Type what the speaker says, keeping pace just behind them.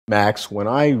Max, when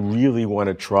I really want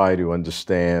to try to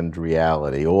understand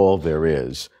reality, all there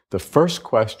is, the first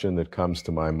question that comes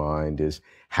to my mind is,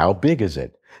 how big is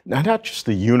it? Now, not just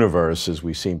the universe as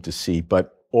we seem to see,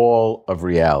 but all of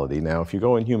reality. Now, if you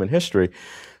go in human history,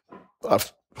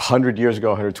 100 years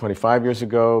ago, 125 years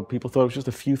ago, people thought it was just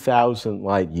a few thousand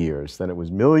light years. Then it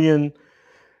was million,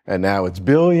 and now it's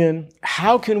billion.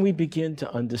 How can we begin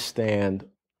to understand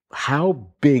how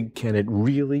big can it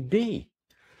really be?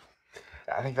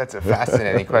 I think that's a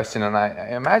fascinating question, and I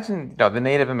imagine the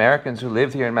Native Americans who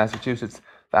lived here in Massachusetts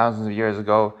thousands of years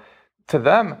ago, to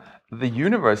them, the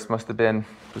universe must have been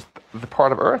just the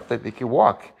part of Earth that they could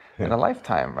walk in a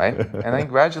lifetime, right? And then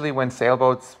gradually when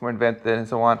sailboats were invented and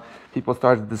so on, people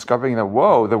started discovering that,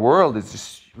 whoa, the world is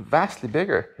just vastly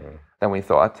bigger than we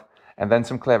thought. And then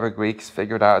some clever Greeks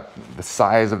figured out the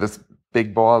size of this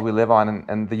big ball we live on,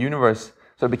 and the universe,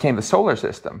 so it became the solar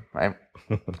system, right?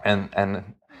 And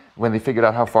when they figured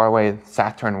out how far away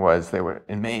Saturn was, they were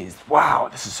amazed. Wow,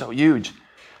 this is so huge.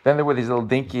 Then there were these little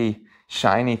dinky,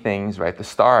 shiny things, right, the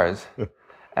stars,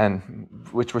 and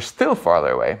which were still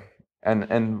farther away.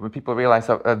 And when people realized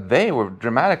that they were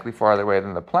dramatically farther away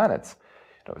than the planets,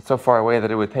 so far away that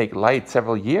it would take light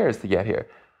several years to get here,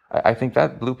 I think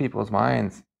that blew people's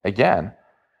minds again.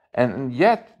 And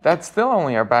yet, that's still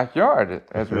only our backyard,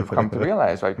 as we've come to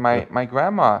realize. Right? My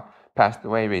grandma passed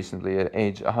away recently at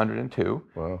age 102.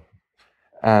 Wow.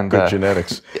 And, good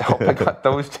genetics. Oh, I got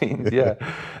those genes, yeah.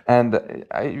 And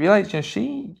I realized,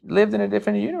 she lived in a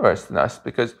different universe than us,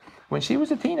 because when she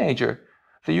was a teenager,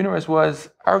 the universe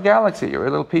was our galaxy, or a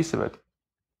little piece of it.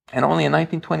 And only in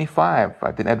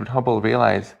 1925 did Edward Hubble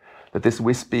realize that this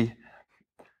wispy,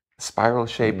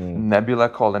 spiral-shaped nebula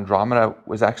called Andromeda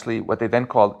was actually what they then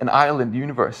called an island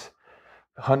universe.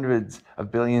 Hundreds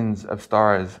of billions of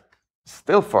stars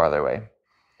still farther away.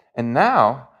 And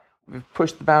now, we've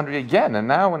pushed the boundary again, and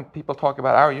now when people talk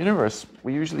about our universe,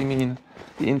 we usually mean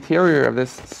the interior of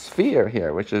this sphere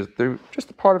here, which is just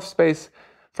a part of space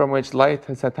from which light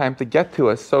has had time to get to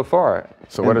us so far.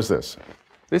 So what is this?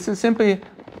 This is simply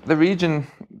the region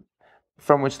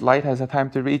from which light has had time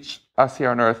to reach us here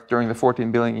on Earth during the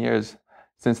 14 billion years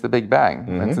since the Big Bang.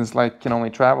 And since light can only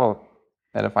travel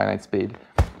at a finite speed,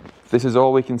 this is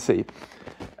all we can see.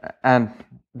 And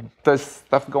does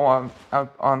stuff go on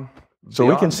out on so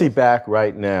we can see back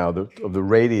right now of the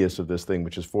radius of this thing,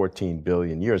 which is 14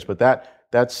 billion years, but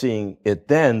that's seeing it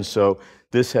then. So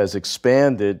this has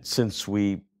expanded since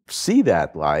we see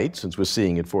that light, since we're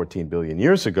seeing it 14 billion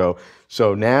years ago.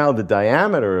 So now the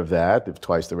diameter of that, if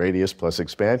twice the radius plus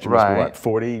expansion, is what,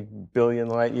 40 billion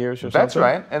light years or something? That's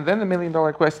right. And then the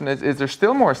million-dollar question is there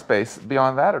still more space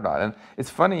beyond that or not? And it's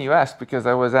funny you asked, because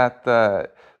I was at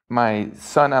my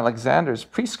son Alexander's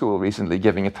preschool recently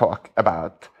giving a talk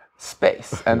about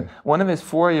space. And one of his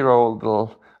 4-year-old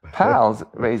little pals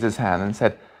raised his hand and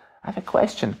said, I have a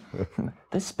question.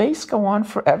 Does space go on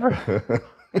forever?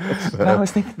 And I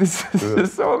was thinking, this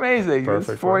is so amazing. This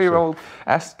 4-year-old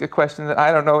asked a question that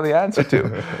I don't know the answer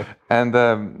to.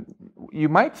 And you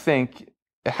might think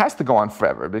it has to go on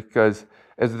forever, because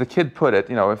as the kid put it,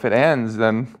 if it ends,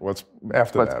 then what's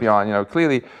after that? Beyond?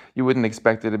 Clearly you wouldn't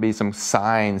expect there to be some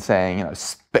sign saying,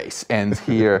 space ends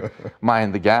here,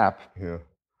 mind the gap. Yeah.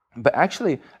 But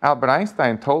actually, Albert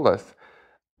Einstein told us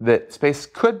that space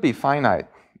could be finite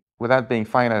without being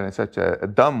finite in such a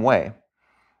dumb way.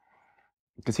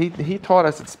 Because he taught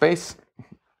us that space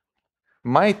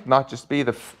might not just be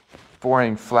the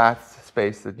boring flat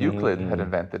space that Euclid had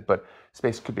invented, but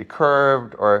space could be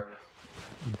curved or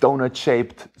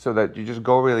donut-shaped, so that you just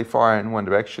go really far in one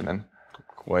direction and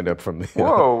wind up from the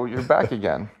whoa, you're back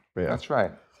again. Yeah. That's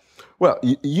right. Well,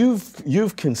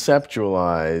 you've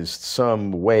conceptualized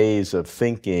some ways of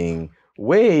thinking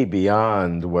way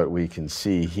beyond what we can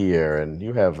see here, and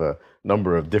you have a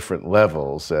number of different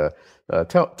levels.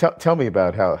 Tell me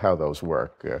about how those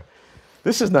work.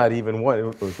 This is not even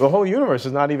one. The whole universe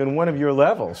is not even one of your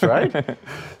levels, right?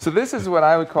 So this is what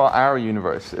I would call our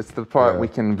universe. It's the part we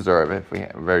can observe if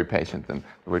we're very patient and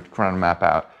we're trying to map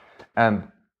out. And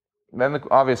then the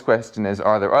obvious question is,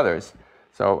 are there others?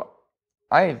 So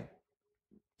I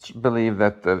believe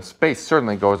that the space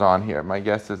certainly goes on here. My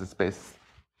guess is that space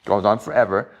goes on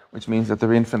forever, which means that there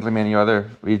are infinitely many other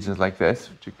regions like this,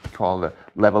 which you could call the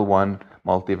level 1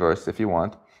 multiverse if you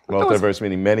want. Multiverse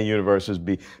meaning many universes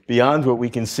beyond what we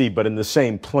can see, but in the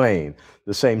same plane,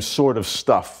 the same sort of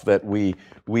stuff that we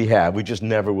have. We just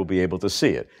never will be able to see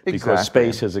it, because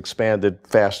space has expanded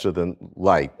faster than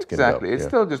light can go. Exactly. It's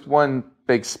still just one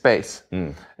big space.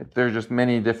 There are just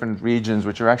many different regions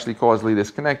which are actually causally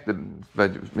disconnected,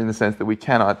 but in the sense that we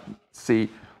cannot see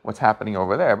what's happening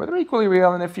over there. But they're equally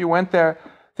real, and if you went there,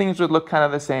 things would look kind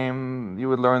of the same. You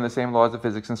would learn the same laws of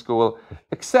physics in school,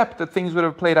 except that things would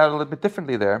have played out a little bit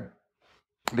differently there,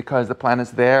 because the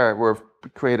planets there were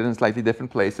created in slightly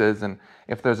different places. And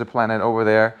if there's a planet over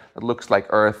there that looks like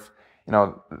Earth, you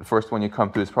know, the first one you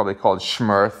come to is probably called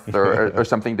Schmirth or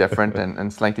something different,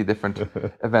 and slightly different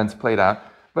events played out.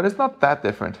 But it's not that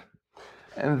different.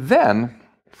 And then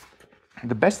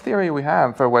the best theory we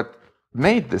have for what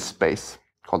made this space,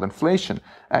 called inflation,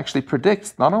 actually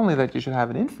predicts not only that you should have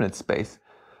an infinite space,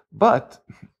 but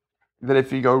that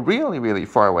if you go really, really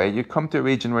far away, you come to a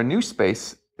region where new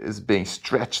space is being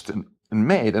stretched and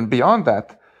made. And beyond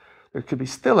that, there could be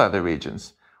still other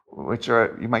regions, which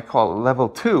are, you might call level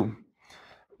 2,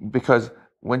 because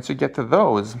once you get to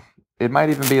those, it might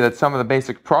even be that some of the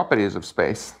basic properties of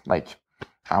space, like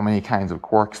how many kinds of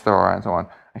quarks there are and so on,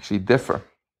 actually differ.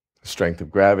 Strength of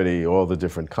gravity, all the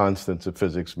different constants of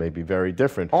physics may be very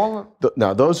different.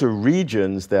 Now, those are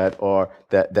regions that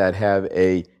have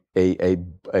a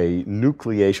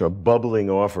nucleation, or bubbling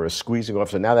off, or a squeezing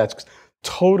off. So now that's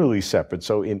totally separate.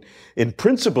 So in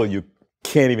principle, you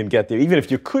can't even get there, even if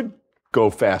you could go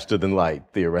faster than light,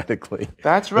 theoretically.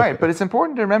 That's right. But it's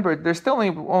important to remember there's still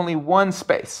only one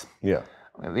space. Yeah.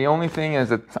 The only thing is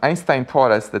that Einstein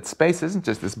taught us that space isn't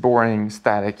just this boring,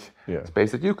 static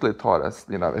space that Euclid taught us,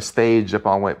 you know, the stage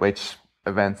upon which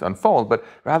events unfold, but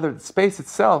rather space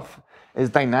itself is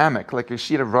dynamic, like a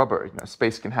sheet of rubber. You know,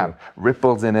 space can have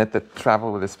ripples in it that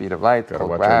travel with the speed of light,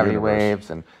 called gravity waves,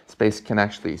 and space can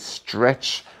actually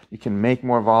stretch. You can make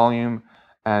more volume,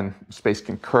 and space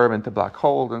can curve into black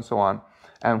holes and so on.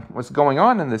 And what's going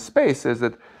on in this space is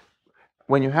that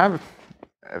when you have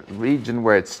a region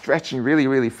where it's stretching really,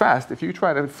 really fast, if you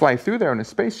try to fly through there in a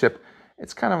spaceship,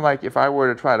 it's kind of like if I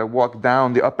were to try to walk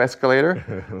down the up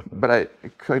escalator, but I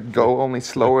could go only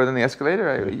slower than the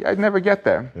escalator, I'd never get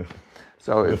there.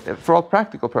 So for all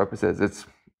practical purposes, it's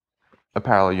a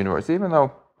parallel universe, even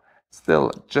though it's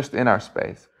still just in our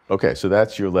space. Okay, so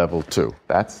that's your level 2.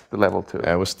 That's the level 2.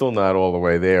 And we're still not all the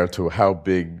way there to how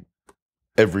big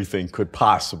everything could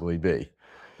possibly be.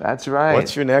 That's right.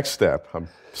 What's your next step?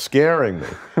 Scaring me.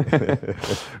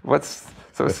 What's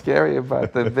so scary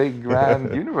about the big,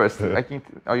 grand universe?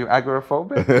 Are you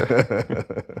agoraphobic?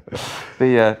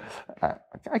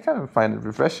 I kind of find it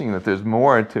refreshing that there's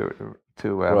more to.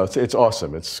 Well, it's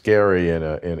awesome. It's scary in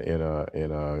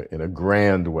a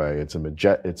grand way. It's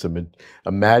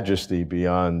a majesty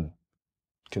beyond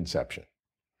conception.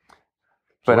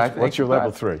 So But what's your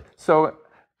level 3? So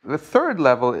the third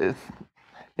level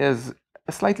is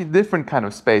a slightly different kind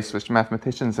of space, which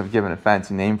mathematicians have given a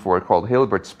fancy name for, called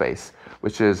Hilbert space,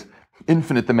 which is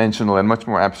infinite dimensional and much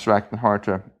more abstract and hard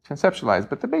to conceptualize.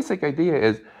 But the basic idea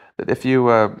is that if you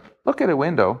look at a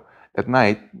window at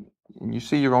night, and you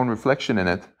see your own reflection in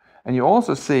it, and you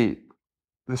also see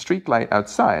the street light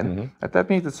outside, that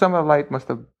means that some of the light must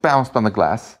have bounced on the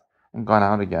glass and gone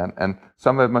out again, and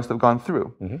some of it must have gone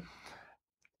through.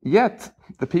 Yet,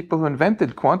 the people who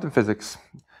invented quantum physics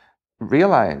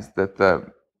realized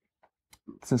that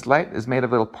since light is made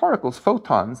of little particles,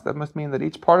 photons, that must mean that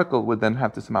each particle would then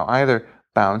have to somehow either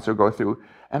bounce or go through,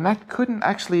 and that couldn't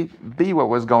actually be what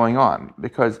was going on,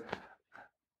 because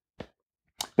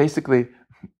basically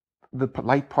the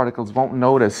light particles won't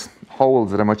notice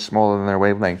holes that are much smaller than their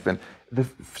wavelength. And the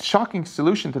shocking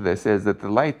solution to this is that the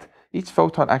light, each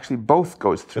photon actually both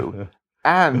goes through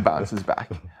and bounces back.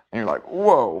 And you're like,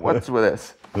 whoa, what's with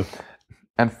this?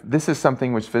 And this is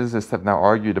something which physicists have now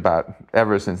argued about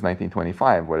ever since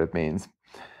 1925, what it means.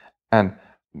 And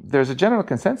there's a general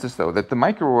consensus, though, that the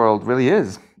microworld really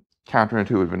is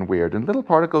counterintuitive and weird, and little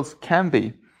particles can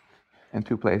be in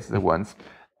two places at once.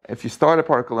 If you start a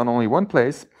particle in only one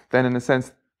place, then in a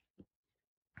sense,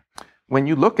 when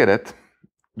you look at it,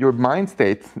 your mind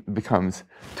state becomes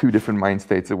two different mind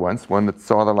states at once, one that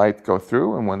saw the light go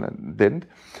through and one that didn't.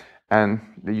 And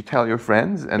you tell your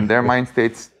friends, and their mind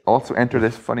states also enter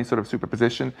this funny sort of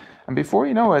superposition. And before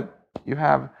you know it, you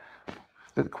have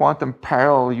the quantum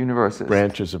parallel universes.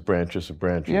 Branches of branches of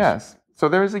branches. Yes. So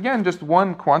there is, again, just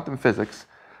one quantum physics.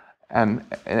 And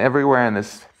everywhere in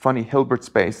this funny Hilbert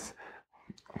space,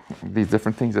 these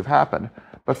different things have happened.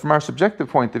 But from our subjective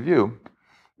point of view,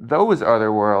 those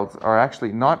other worlds are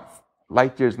actually not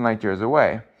light years and light years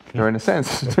away. They're, in a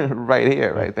sense, right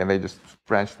here, right? And they just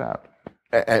branched out.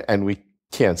 And we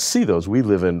can't see those. We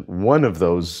live in one of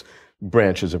those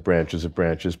branches of branches of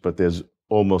branches, but there's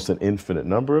almost an infinite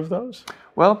number of those?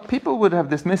 Well, people would have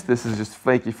dismissed this as just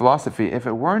flaky philosophy if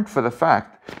it weren't for the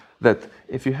fact that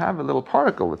if you have a little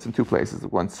particle that's in two places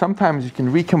at once, sometimes you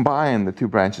can recombine the two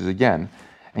branches again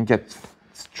and get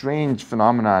strange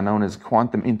phenomena known as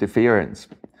quantum interference,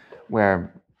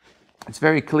 where it's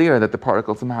very clear that the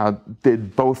particle somehow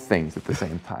did both things at the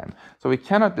same time. So we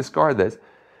cannot discard this.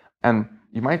 And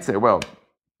you might say, well,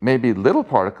 maybe little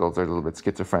particles are a little bit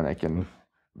schizophrenic, and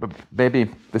but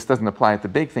maybe this doesn't apply to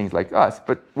big things like us.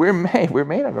 But we're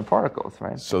made out of particles,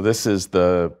 right? So this is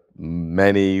the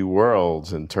many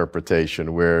worlds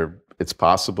interpretation, where it's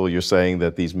possible you're saying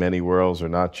that these many worlds are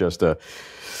not just a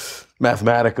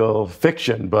mathematical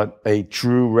fiction, but a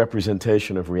true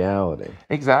representation of reality.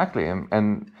 Exactly.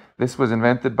 And this was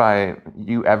invented by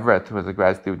Hugh Everett, who was a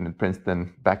grad student at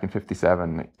Princeton back in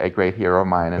 '57, a great hero of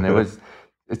mine. And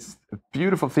it's a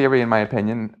beautiful theory, in my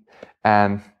opinion.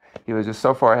 And he was just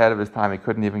so far ahead of his time, he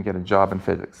couldn't even get a job in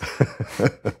physics.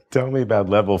 Tell me about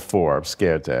level 4. I'm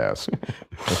scared to ask.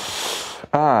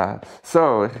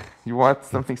 So you want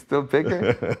something still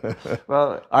bigger?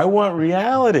 Well, I want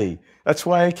reality. That's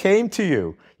why I came to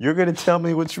you. You're going to tell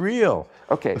me what's real.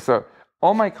 Okay, so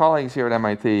all my colleagues here at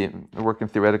MIT who work in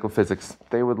theoretical physics,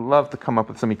 they would love to come up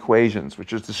with some equations which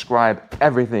just describe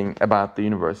everything about the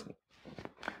universe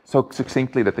so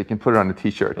succinctly that they can put it on a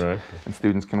t-shirt, right, and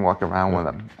students can walk around with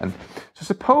them. And so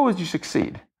suppose you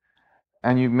succeed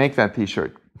and you make that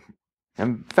t-shirt,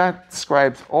 and that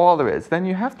describes all there is. Then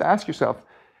you have to ask yourself,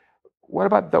 what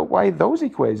about why those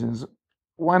equations?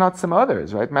 Why not some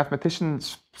others, right?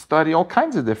 Mathematicians study all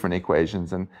kinds of different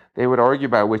equations, and they would argue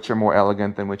about which are more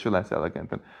elegant and which are less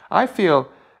elegant. And I feel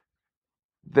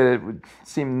that it would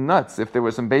seem nuts if there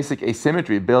was some basic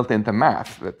asymmetry built into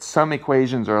math, that some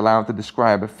equations are allowed to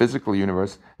describe a physical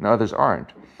universe and others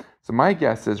aren't. So my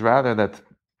guess is rather that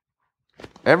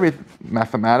every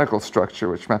mathematical structure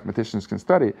which mathematicians can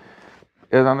study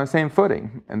is on the same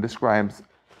footing and describes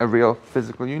a real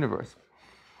physical universe.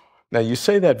 Now, you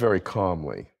say that very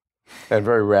calmly and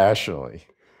very rationally,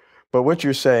 but what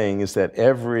you're saying is that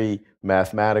every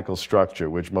mathematical structure,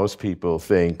 which most people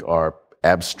think are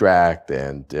abstract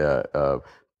and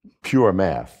pure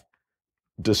math,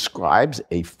 describes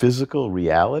a physical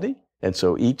reality? And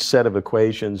so each set of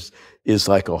equations is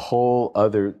like a whole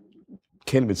other,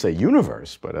 can't even say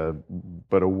universe, but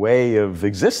a way of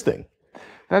existing.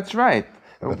 That's right.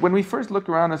 When we first look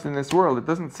around us in this world, it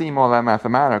doesn't seem all that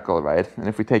mathematical, right? And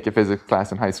if we take a physics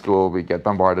class in high school, we get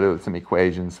bombarded with some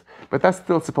equations. But that's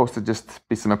still supposed to just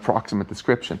be some approximate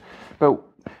description. But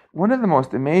one of the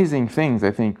most amazing things I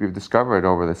think we've discovered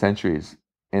over the centuries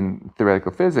in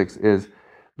theoretical physics is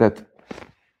that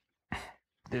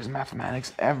there's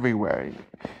mathematics everywhere.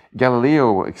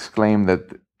 Galileo exclaimed that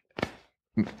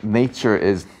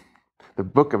the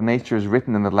book of nature is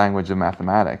written in the language of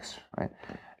mathematics, right?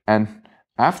 And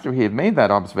after he had made that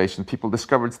observation, people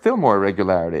discovered still more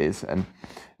irregularities and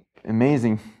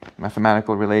amazing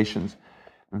mathematical relations.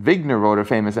 Wigner wrote a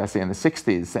famous essay in the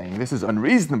 '60s saying, this is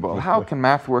unreasonable. How can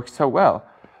math work so well?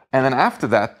 And then after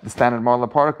that, the standard model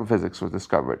of particle physics was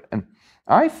discovered. And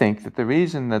I think that the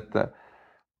reason that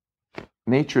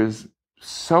nature is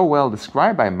so well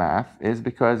described by math is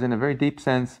because, in a very deep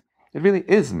sense, it really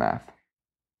is math.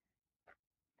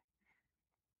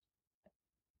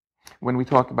 When we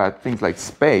talk about things like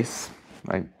space,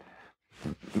 right?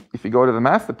 If you go to the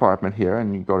math department here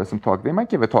and you go to some talk, they might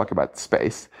give a talk about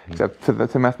space, except to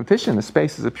the mathematician, the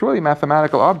space is a purely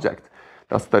mathematical object.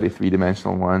 They'll study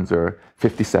 3-dimensional ones or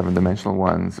 57-dimensional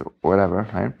ones or whatever,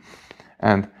 right?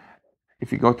 And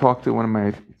if you go talk to one of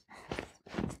my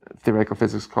theoretical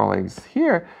physics colleagues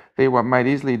here, they might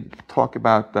easily talk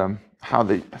about how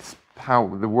the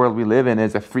world we live in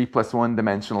is a 3 + 1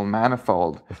 dimensional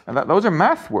manifold. And those are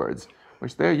math words,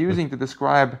 which they're using to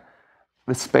describe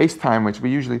the space-time, which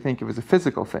we usually think of as a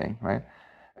physical thing, right?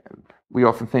 We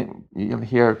often think, you'll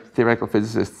hear theoretical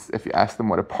physicists, if you ask them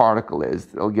what a particle is,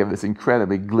 they'll give this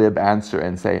incredibly glib answer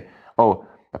and say, oh,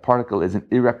 a particle is an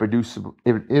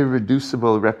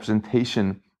irreducible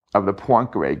representation of the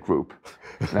Poincare group.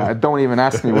 Now, don't even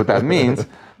ask me what that means,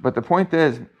 but the point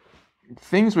is,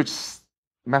 things which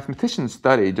mathematicians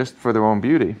study just for their own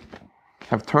beauty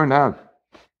have turned out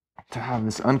to have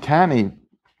this uncanny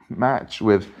match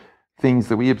with things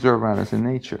that we observe around us in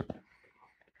nature.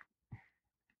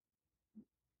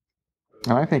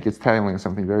 And I think it's telling us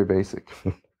something very basic.